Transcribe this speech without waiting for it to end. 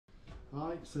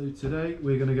Hi, so today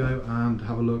we're going to go and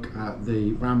have a look at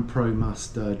the Ram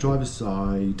ProMaster driver's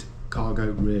side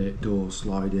cargo rear door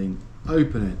sliding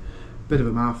opening. Bit of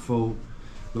a mouthful,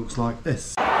 looks like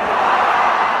this. Let's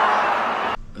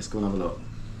go and have a look.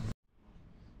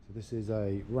 So this is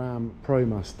a Ram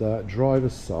ProMaster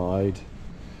driver's side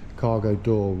cargo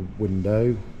door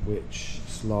window which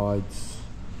slides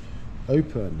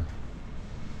open.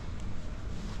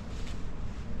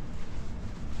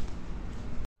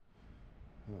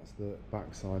 That's the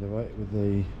back side of it with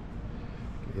the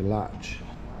your latch,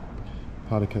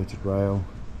 powder coated rail.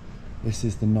 This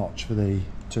is the notch for the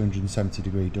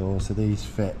 270-degree door, so these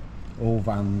fit all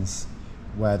vans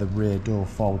where the rear door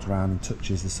folds around and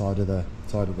touches the side of the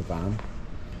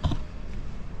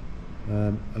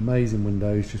van. Amazing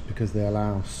windows just because they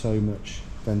allow so much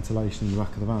ventilation in the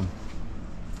back of the van.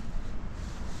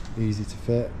 Easy to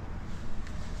fit.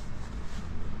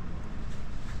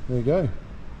 There you go.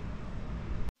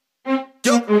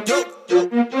 Yo, yo,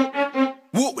 yo.